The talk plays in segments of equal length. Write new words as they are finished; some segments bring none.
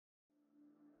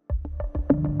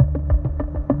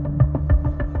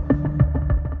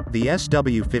The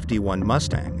SW-51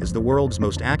 Mustang is the world's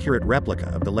most accurate replica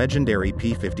of the legendary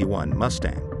P-51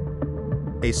 Mustang.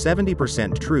 A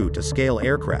 70% true-to-scale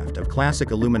aircraft of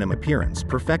classic aluminum appearance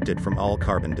perfected from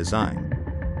all-carbon design.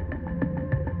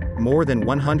 More than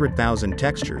 100,000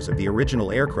 textures of the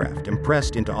original aircraft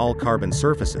impressed into all-carbon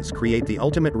surfaces create the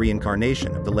ultimate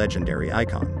reincarnation of the legendary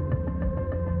icon.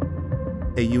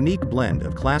 A unique blend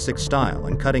of classic style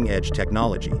and cutting-edge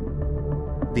technology.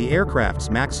 The aircraft's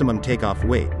maximum takeoff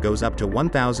weight goes up to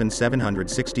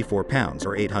 1,764 pounds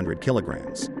or 800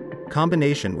 kilograms.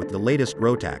 Combination with the latest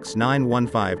Rotax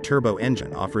 915 turbo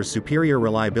engine offers superior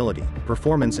reliability,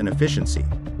 performance and efficiency,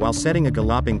 while setting a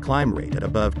galloping climb rate at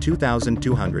above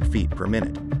 2,200 feet per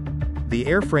minute. The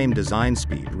airframe design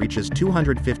speed reaches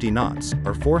 250 knots,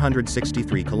 or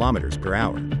 463 kilometers per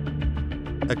hour.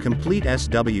 A complete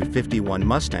SW-51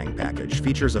 Mustang package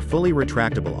features a fully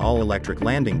retractable all-electric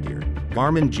landing gear,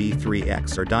 Garmin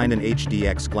G3X or Dynon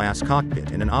HDX glass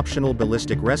cockpit and an optional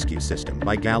ballistic rescue system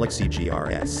by Galaxy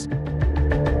GRS.